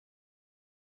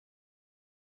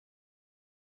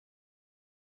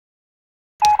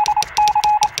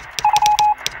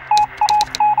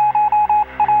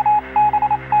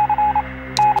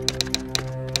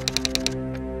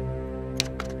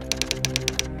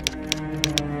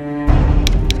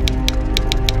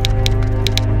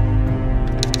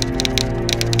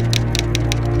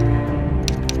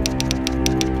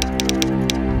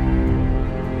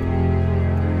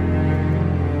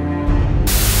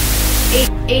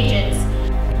agents.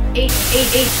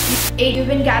 You've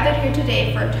been gathered here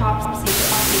today for a top secret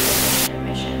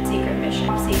mission.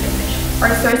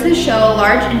 Our sources show a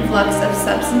large influx of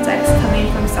substance X coming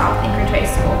from South Anchorage High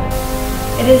School.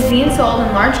 It is being sold in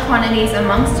large quantities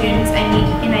among students,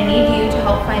 and I need you to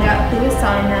help find out who is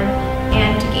selling them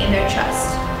and to gain their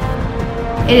trust.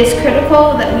 It is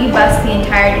critical that we bust the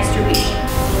entire distribution.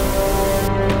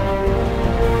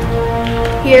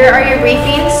 Here are your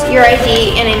briefings, your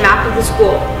ID, and a map of the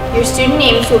school. Your student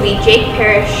names will be Jake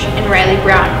Parrish and Riley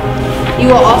Brown. You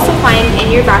will also find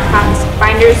in your backpacks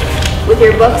binders with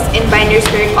your books and binders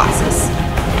for your classes.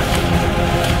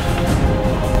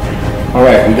 All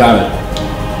right, we got it.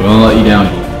 We won't let you down.